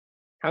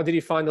How did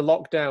you find the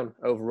lockdown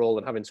overall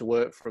and having to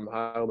work from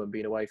home and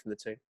being away from the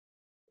team?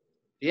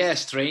 Yeah,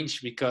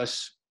 strange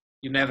because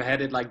you never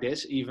had it like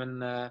this.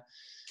 Even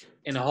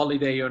in a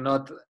holiday, you're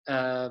not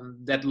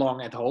that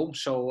long at home.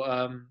 So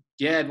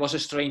yeah, it was a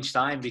strange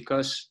time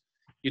because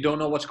you don't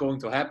know what's going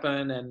to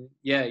happen, and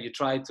yeah, you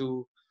try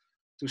to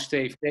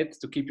stay fit,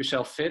 to keep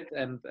yourself fit,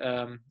 and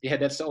yeah,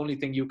 that's the only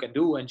thing you can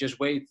do, and just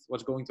wait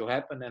what's going to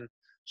happen. And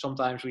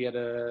sometimes we had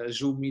a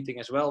Zoom meeting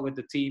as well with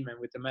the team and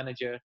with the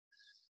manager.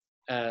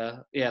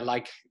 Yeah,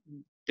 like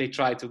they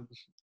try to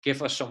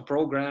give us some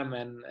program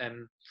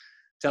and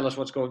tell us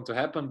what's going to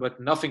happen, but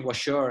nothing was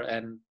sure.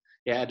 And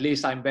yeah, at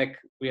least I'm back.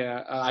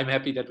 I'm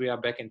happy that we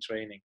are back in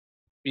training.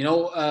 You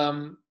know,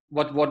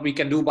 what we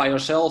can do by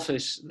ourselves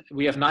is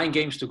we have 9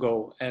 games to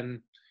go,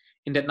 and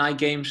in that 9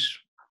 games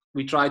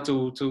we try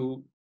to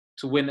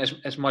win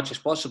as much as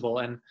possible.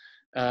 And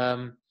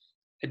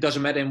it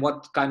doesn't matter in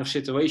what kind of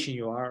situation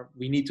you are,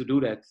 we need to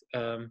do that.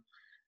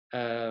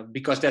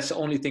 Because that's the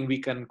only thing we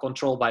can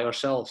control by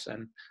ourselves,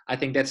 and I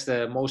think that's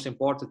the most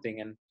important thing.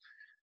 And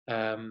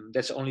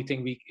that's the only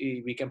thing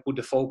we can put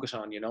the focus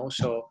on, you know.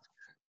 So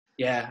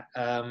yeah,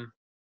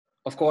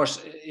 of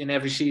course, in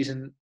every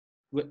season,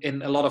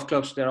 in a lot of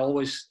clubs, there are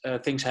always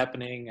things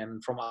happening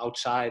and from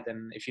outside,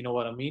 and if you know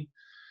what I mean.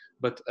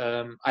 But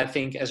I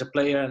think as a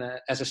player and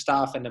as a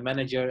staff and a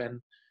manager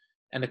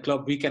and the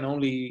club, we can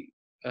only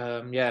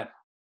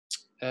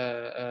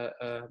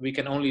we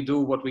can only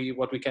do what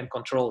we can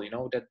control. You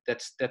know,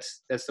 that's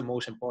the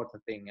most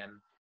important thing. And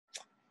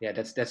yeah,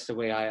 that's the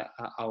way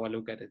how I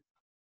look at it.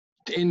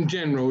 In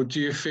general, do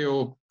you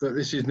feel that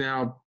this is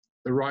now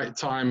the right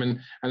time, and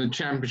the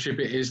Championship,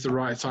 it is the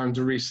right time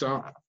to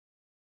restart?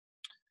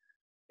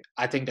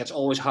 I think that's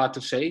always hard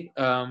to say.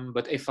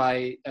 But if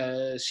I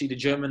see the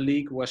German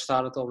league, who has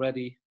started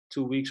already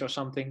 2 weeks or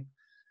something,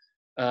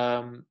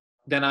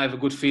 then I have a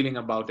good feeling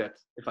about that.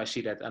 If I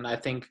see that, and I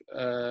think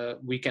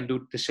we can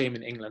do the same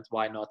in England.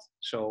 Why not?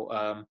 So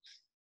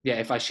yeah,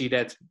 if I see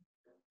that,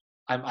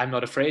 I'm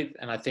not afraid,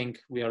 and I think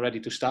we are ready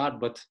to start.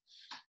 But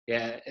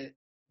yeah,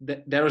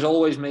 there is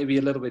always maybe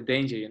a little bit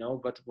danger, you know.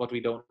 But what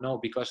we don't know,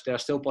 because there are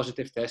still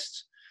positive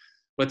tests.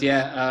 But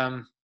yeah,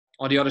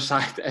 on the other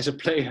side, as a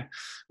player,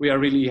 we are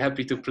really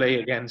happy to play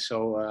again.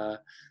 So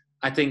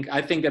I think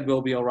that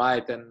will be all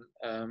right, and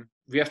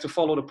we have to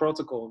follow the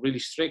protocol really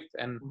strict,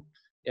 and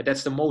yeah,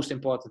 that's the most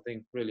important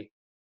thing, really.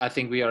 I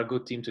think we are a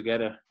good team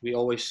together. We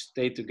always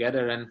stay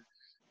together, and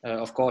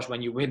of course,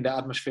 when you win, the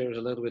atmosphere is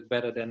a little bit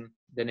better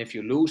than if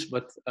you lose.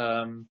 But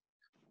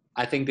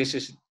I think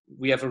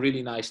we have a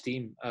really nice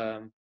team.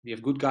 We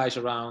have good guys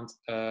around,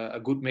 a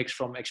good mix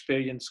from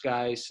experienced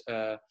guys,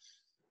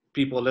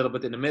 people a little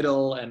bit in the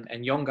middle,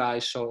 and young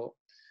guys. So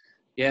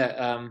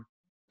yeah,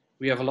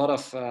 we have a lot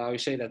of how you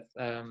say that.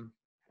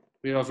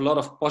 We have a lot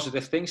of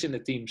positive things in the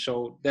team.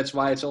 So that's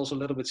why it's also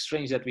a little bit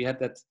strange that we had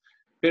that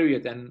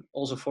period, and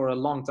also for a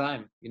long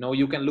time. You know,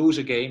 you can lose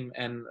a game,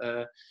 and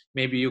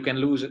maybe you can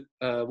lose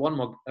one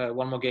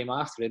more game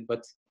after it,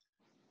 but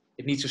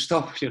it needs to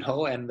stop, you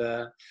know, and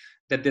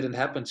that didn't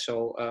happen.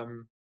 So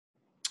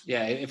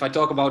yeah, if I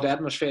talk about the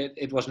atmosphere,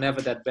 it was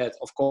never that bad.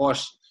 Of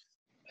course,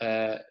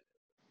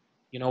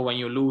 you know, when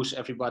you lose,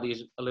 everybody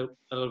is a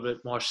little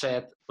bit more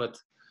sad, but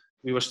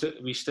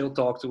we still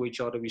talk to each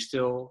other. We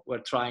still were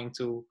trying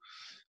to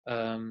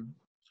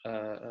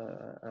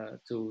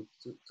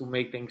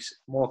make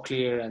things more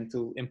clear and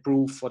to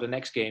improve for the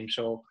next game.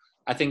 So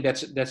I think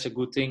that's a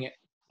good thing,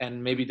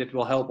 and maybe that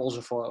will help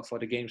also for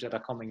the games that are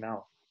coming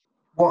now.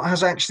 What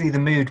has actually the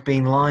mood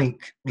been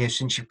like, you know,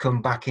 since you've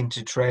come back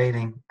into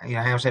training? You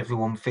know, how's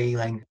everyone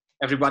feeling?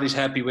 Everybody's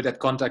happy with that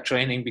contact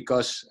training,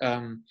 because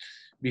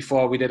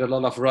before we did a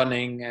lot of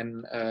running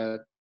and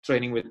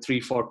training with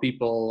 3-4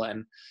 people,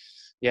 and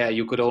yeah,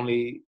 you could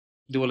only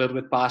do a little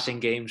bit passing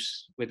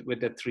games with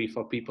the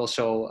 3-4 people.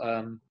 So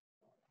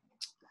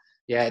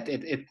yeah,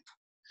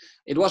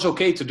 it was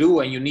okay to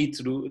do, and you need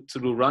to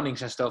do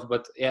runnings and stuff.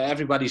 But yeah,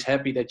 everybody's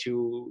happy that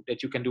you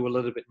can do a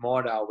little bit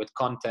more now with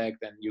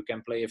contact, and you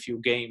can play a few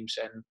games,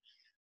 and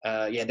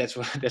yeah,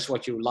 that's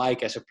what you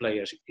like as a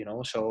player, you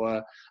know.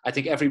 So I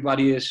think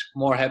everybody is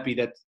more happy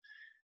that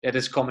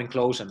it's coming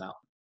closer now.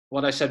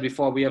 What I said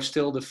before, we have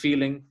still the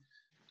feeling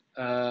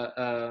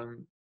that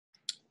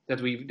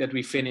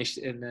we finished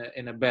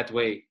in a bad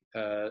way,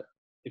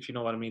 if you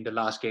know what I mean, the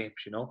last games,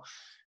 you know,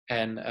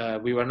 and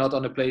we were not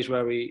on a place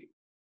where we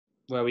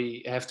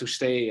have to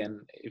stay. And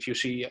if you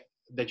see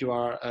that you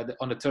are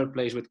on the 3rd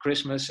place with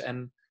Christmas,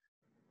 and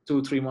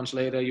 2-3 months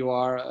later you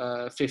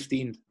are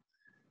 15th,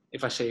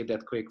 if I say it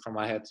that quick from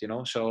my head, you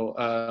know. So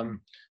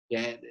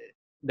yeah,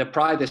 the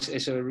pride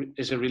is a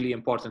really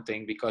important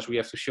thing, because we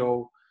have to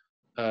show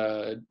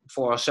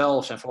for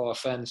ourselves and for our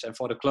fans and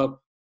for the club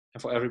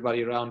and for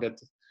everybody around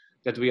that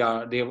we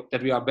are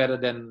better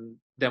than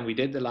we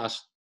did the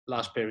last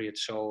period.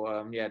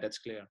 So yeah, that's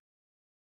clear.